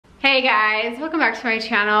Hey guys, welcome back to my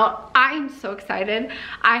channel. I'm so excited.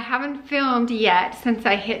 I haven't filmed yet since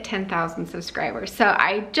I hit 10,000 subscribers. So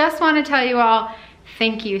I just want to tell you all,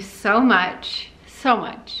 thank you so much, so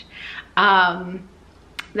much. That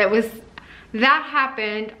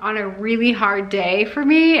happened on a really hard day for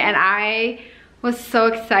me, and I was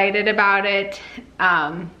so excited about it.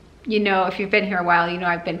 You know, if you've been here a while, you know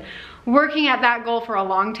I've been working at that goal for a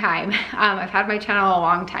long time. I've had my channel a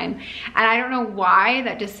long time, and I don't know why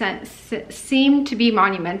that just seemed to be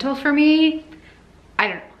monumental for me. I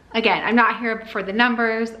don't know. Again, I'm not here for the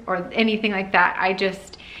numbers or anything like that.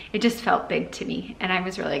 It just felt big to me, and I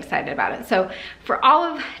was really excited about it. So for all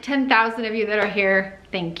of 10,000 of you that are here,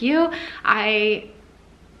 thank you.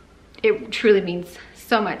 It truly means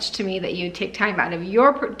so much to me that you take time out of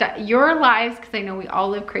your lives, because I know we all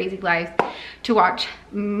live crazy lives, to watch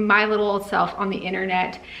my little old self on the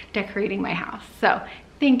internet decorating my house. So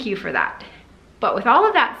thank you for that. But with all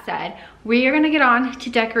of that said, we are gonna get on to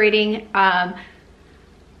decorating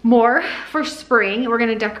more for spring. We're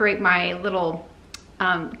gonna decorate my little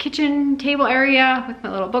kitchen table area with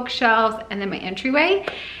my little bookshelves and then my entryway,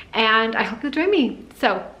 and I hope you'll join me.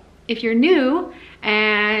 So if you're new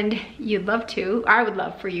and you'd love to, I would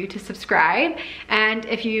love for you to subscribe, and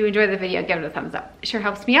if you enjoy the video, give it a thumbs up. It sure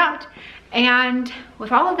helps me out. And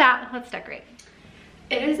with all of that, let's decorate.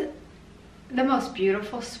 It is the most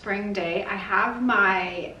beautiful spring day. I have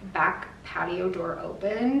my back patio door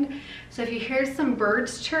opened, so if you hear some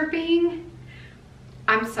birds chirping,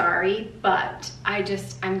 I'm sorry, but I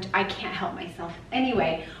can't help myself.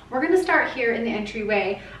 Anyway, we're gonna start here in the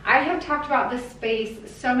entryway. I have talked about this space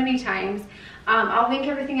so many times. I'll link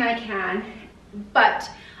everything I can, but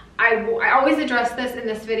I always address this in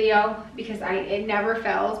this video because it never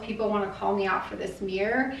fails. People want to call me out for this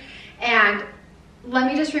mirror. And let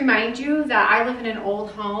me just remind you that I live in an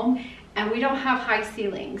old home and we don't have high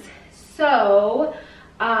ceilings. So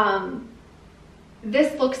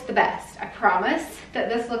this looks the best. I promise that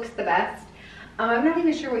this looks the best. I'm not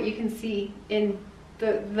even sure what you can see in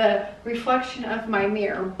the reflection of my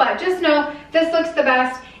mirror, but just know this looks the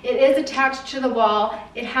best. It is attached to the wall.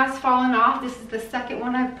 It has fallen off. This is the second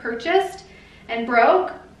one I've purchased and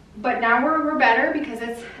broke, but now we're better because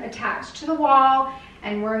it's attached to the wall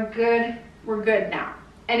and we're good now.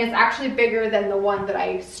 And it's actually bigger than the one that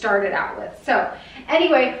I started out with. So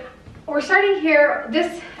anyway, we're starting here.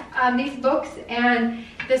 These books and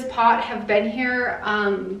this pot have been here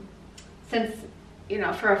since, you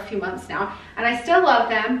know, for a few months now, and I still love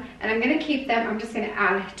them, and I'm gonna keep them. I'm just gonna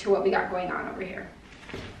add to what we got going on over here.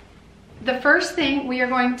 The first thing we are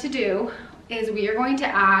going to do is we are going to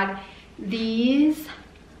add these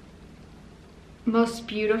most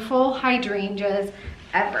beautiful hydrangeas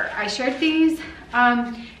ever. I shared these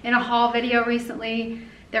in a haul video recently.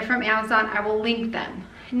 They're from Amazon. I will link them.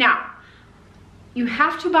 Now, you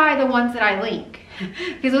have to buy the ones that I link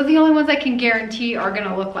because those are the only ones I can guarantee are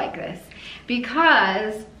gonna look like this.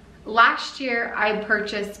 Because last year I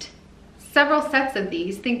purchased several sets of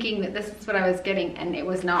these thinking that this is what I was getting, and it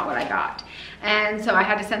was not what I got. And so I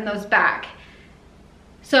had to send those back.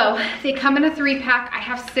 So they come in a 3-pack. I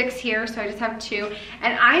have 6 here, so I just have 2.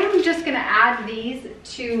 And I am just gonna add these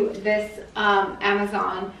to this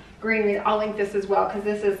Amazon green. I'll link this as well because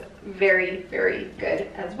this is very, very good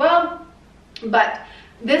as well. But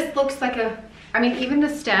this looks like even the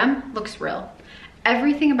stem looks real.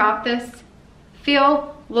 Everything about this,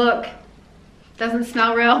 feel, look, doesn't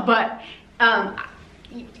smell real, but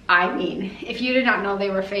I mean, if you did not know they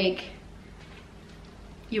were fake,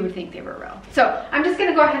 you would think they were real. So I'm just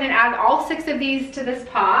gonna go ahead and add all 6 of these to this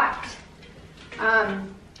pot.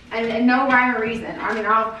 And no rhyme or reason. I mean,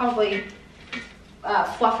 I'll probably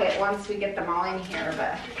fluff it once we get them all in here,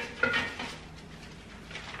 but.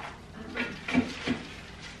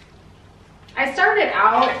 I started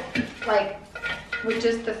out like with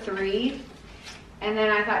just the 3, and then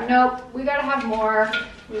I thought, nope, we gotta have more.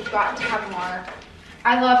 We've got to have more.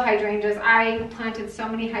 I love hydrangeas. I planted so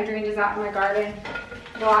many hydrangeas out in my garden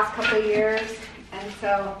the last couple of years, and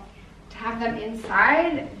so to have them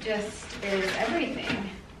inside just is everything.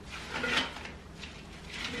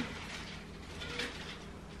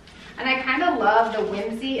 And I kind of love the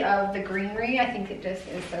whimsy of the greenery. I think it just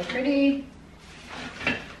is so pretty.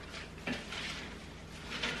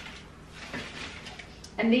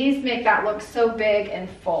 And these make that look so big and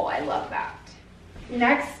full. I love that.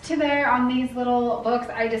 Next to there on these little books,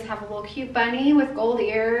 I just have a little cute bunny with gold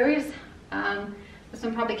ears. This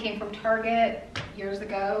one probably came from Target years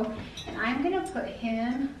ago. And I'm gonna put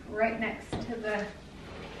him right next to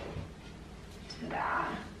that.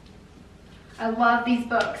 I love these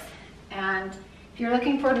books. And if you're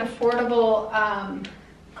looking for an affordable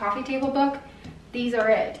coffee table book, these are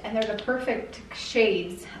it. And they're the perfect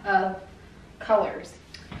shades of colors.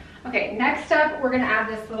 Okay, next up, we're gonna add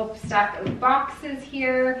this little stack of boxes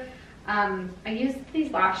here. I used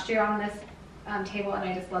these last year on this table and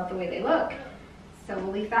I just love the way they look. So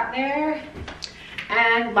we'll leave that there.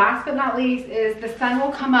 And last but not least is the sun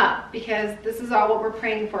will come up, because this is all what we're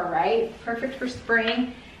praying for, right? Perfect for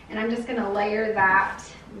spring. And I'm just gonna layer that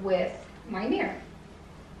with my mirror,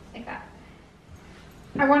 like that.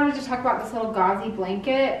 I wanted to talk about this little gauzy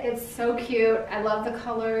blanket. It's so cute. I love the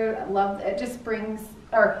color. I love it. Just brings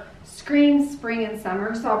or screams spring and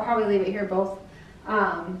summer. So I'll probably leave it here both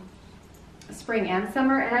spring and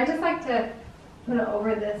summer. And I just like to put it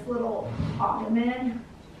over this little ottoman.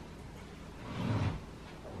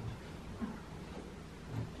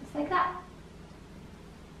 Just like that.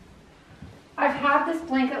 I've had this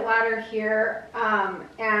blanket ladder here,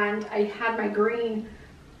 and I had my green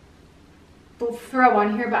throw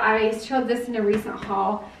on here, but I showed this in a recent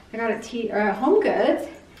haul. I got it at Home Goods,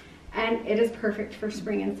 and it is perfect for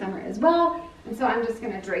spring and summer as well. And so I'm just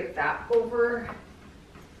gonna drape that over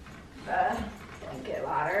the blanket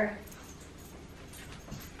ladder.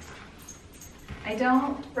 I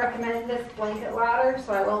don't recommend this blanket ladder,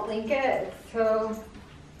 so I won't link it. So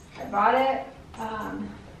I bought it,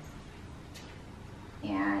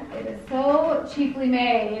 and it is so cheaply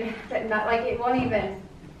made that not like it won't even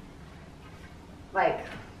like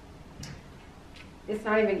it's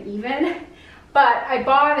not even. But I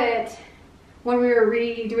bought it when we were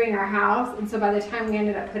redoing our house, and so by the time we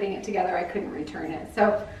ended up putting it together, I couldn't return it.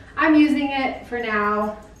 So I'm using it for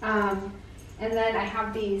now. And then I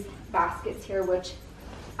have these baskets here, which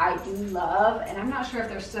I do love, and I'm not sure if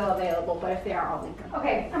they're still available, but if they are, I'll link them.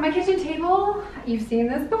 Okay, on my kitchen table, you've seen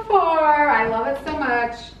this before. I love it so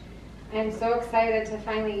much. I'm so excited to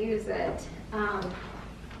finally use it. And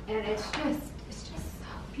it's just so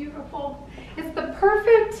beautiful. It's the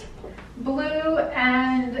perfect blue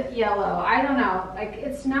and yellow. I don't know, like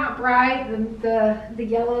it's not bright. The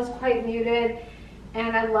yellow is quite muted,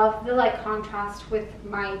 and I love the like contrast with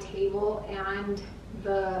my table and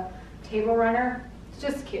the table runner. It's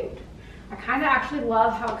just cute. I kind of actually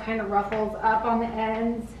love how it kind of ruffles up on the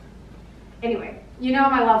ends. Anyway, you know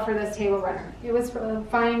my love for this table runner. It was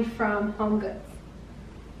find from Home Goods.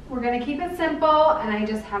 We're gonna keep it simple, and I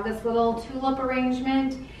just have this little tulip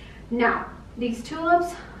arrangement. Now, these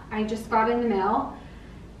tulips I just got in the mail,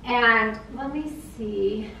 and let me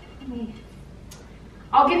see,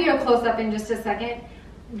 I'll give you a close-up in just a second,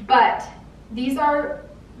 but these are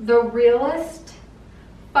the realest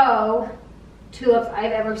faux tulips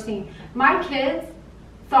I've ever seen. My kids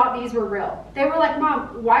thought these were real. They were like,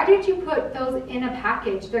 Mom, why did you put those in a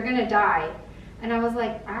package? They're gonna die. And I was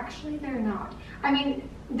like, actually, they're not. I mean,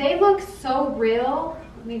 they look so real.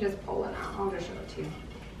 Let me just pull it out. I'll just show it to you.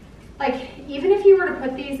 Like, even if you were to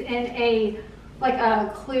put these in a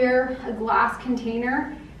clear glass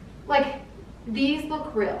container, like these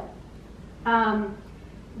look real.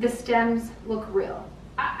 The stems look real.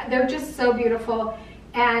 They're just so beautiful.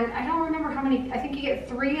 And I don't remember how many, I think you get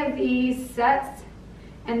 3 of these sets,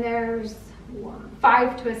 and there's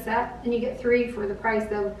 5 to a set, and you get 3 for the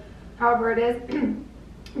price of however it is.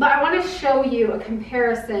 But I want to show you a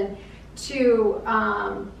comparison to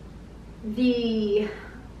the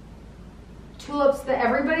tulips that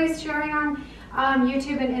everybody's sharing on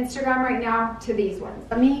YouTube and Instagram right now to these ones.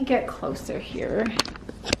 Let me get closer here.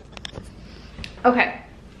 Okay,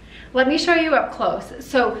 let me show you up close.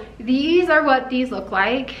 So these are what these look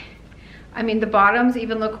like. I mean, the bottoms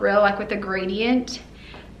even look real, like with the gradient.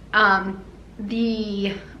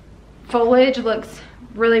 The foliage looks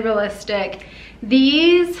really realistic.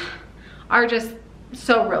 These are just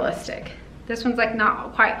so realistic. This one's like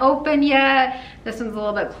not quite open yet. This one's a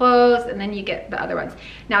little bit closed, and then you get the other ones.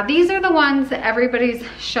 Now these are the ones that everybody's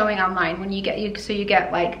showing online when you get so you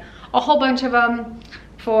get like a whole bunch of them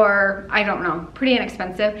for, I don't know, pretty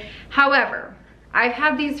inexpensive. However, I've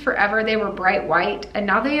had these forever. They were bright white, and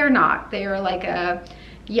now they are not. They are like a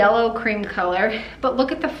yellow cream color, but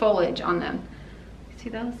look at the foliage on them. See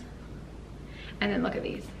those? And then look at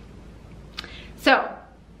these. So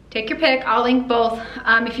take your pick. I'll link both.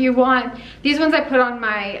 If you want, these ones I put on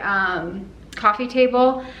my coffee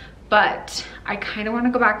table, but I kind of want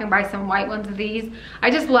to go back and buy some white ones of these.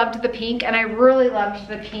 I just loved the pink, and I really loved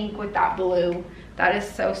the pink with that blue. That is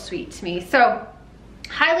so sweet to me. So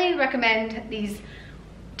highly recommend these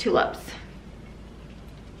tulips.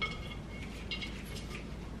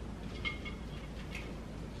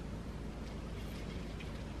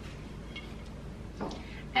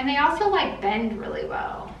 And they also like bend really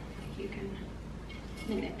well. You can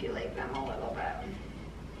manipulate them a little bit.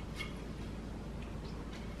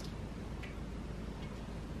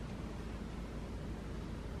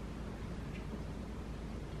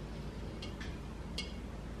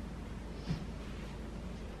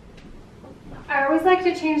 always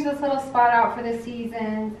like to change this little spot out for the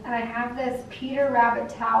seasons, and I have this Peter Rabbit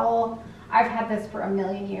towel. I've had this for a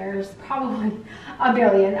million years, probably a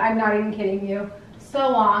billion, I'm not even kidding you, so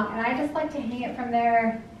long, and I just like to hang it from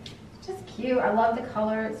there. It's just cute. I love the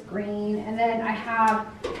color, it's green. And then I have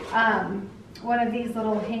one of these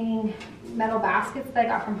little hanging metal baskets that I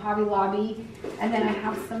got from Hobby Lobby, and then I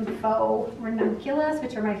have some faux ranunculus,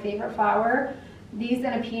 which are my favorite flower. These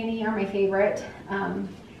and a peony are my favorite,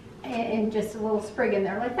 and just a little sprig in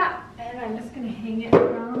there like that. And I'm just gonna hang it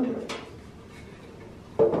around.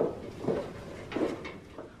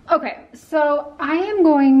 Okay, so I am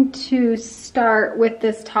going to start with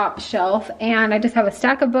this top shelf, and I just have a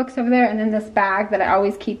stack of books over there and then this bag that I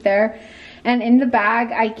always keep there. And in the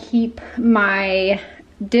bag I keep my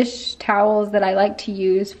dish towels that I like to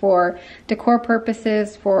use for decor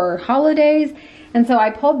purposes for holidays. And so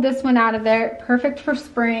I pulled this one out of there, perfect for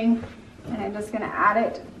spring. And I'm just gonna add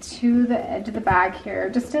it to the edge of the bag here,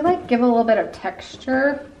 just to like give a little bit of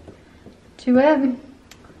texture to it.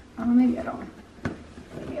 Oh, maybe I don't.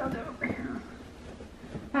 Maybe I'll do it over here.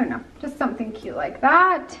 I don't know, just something cute like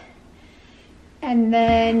that. And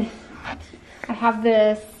then I have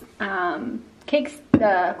this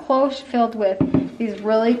cloche filled with these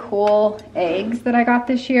really cool eggs that I got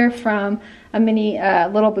this year from a mini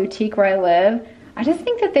little boutique where I live. I just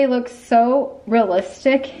think that they look so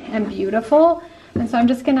realistic and beautiful. And so I'm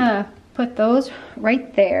just gonna put those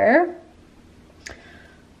right there.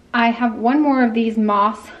 I have one more of these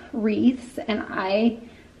moss wreaths, and I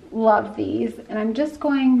love these. And I'm just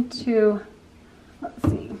going to, let's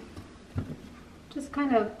see, just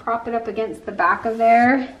kind of prop it up against the back of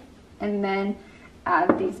there, and then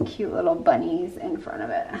add these cute little bunnies in front of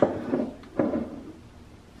it.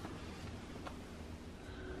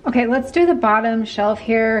 Okay, let's do the bottom shelf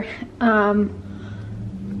here.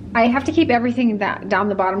 I have to keep everything down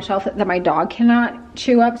the bottom shelf that my dog cannot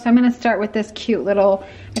chew up. So I'm gonna start with this cute little,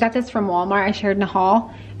 I got this from Walmart, I shared in a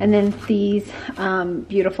haul. And then these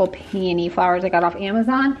beautiful peony flowers I got off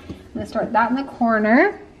Amazon. I'm gonna start that in the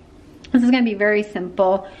corner. This is gonna be very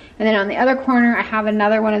simple. And then on the other corner, I have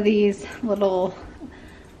another one of these little,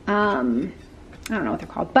 I don't know what they're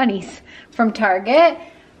called, bunnies from Target.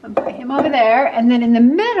 I'll put him over there. And then in the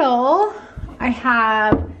middle, I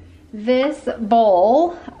have this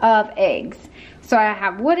bowl of eggs. So I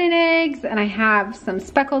have wooden eggs, and I have some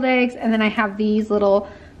speckled eggs, and then I have these little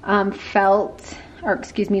velvet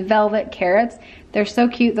carrots. They're so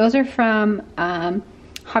cute. Those are from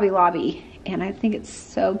Hobby Lobby, and I think it's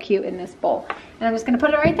so cute in this bowl. And I'm just gonna put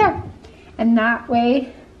it right there. And that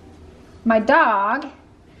way, my dog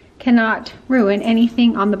cannot ruin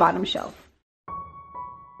anything on the bottom shelf.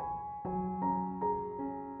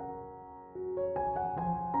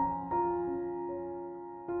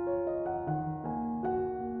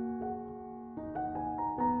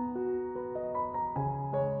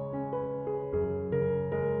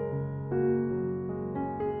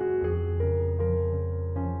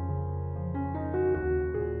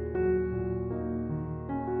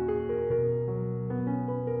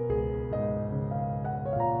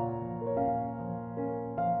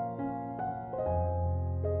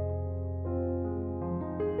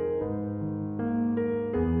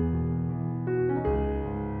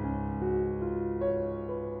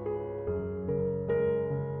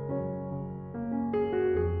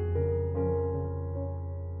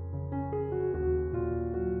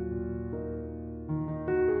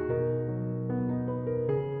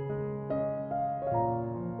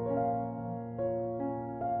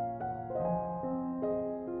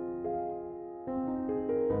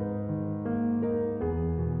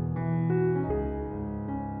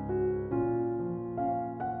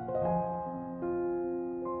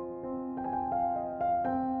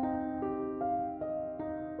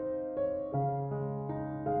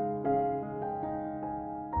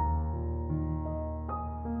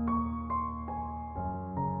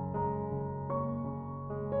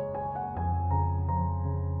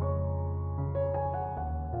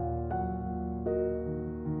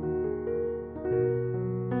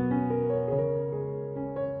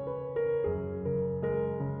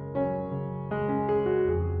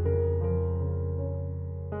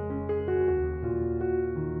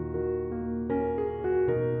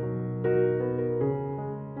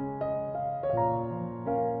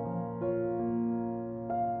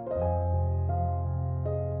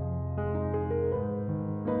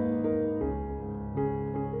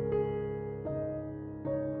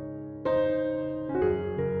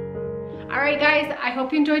 Alright guys, I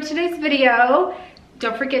hope you enjoyed today's video.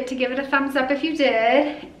 Don't forget to give it a thumbs up if you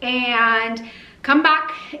did. And come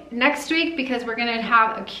back next week because we're gonna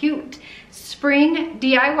have a cute spring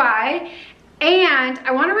DIY. And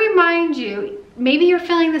I want to remind you, maybe you're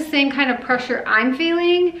feeling the same kind of pressure I'm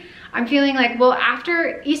feeling. I'm feeling like, well,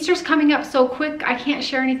 after Easter's coming up so quick, I can't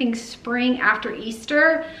share anything spring after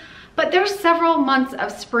Easter. But there's several months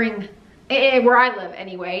of spring where I live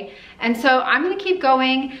anyway. And so I'm gonna keep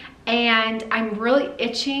going, and I'm really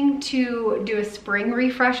itching to do a spring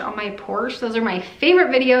refresh on my porch. Those are my favorite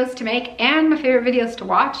videos to make and my favorite videos to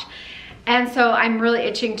watch. And so I'm really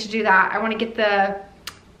itching to do that. I wanna get the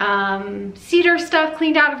cedar stuff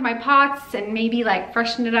cleaned out of my pots and maybe like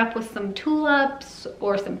freshen it up with some tulips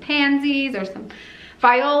or some pansies or some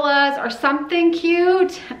violas or something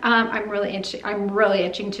cute. I'm really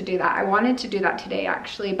itching to do that. I wanted to do that today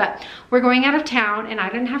actually, but we're going out of town and I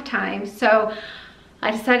didn't have time. So I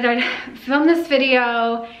decided I'd film this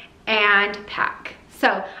video and pack.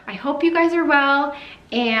 So I hope you guys are well,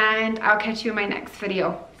 and I'll catch you in my next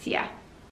video. See ya.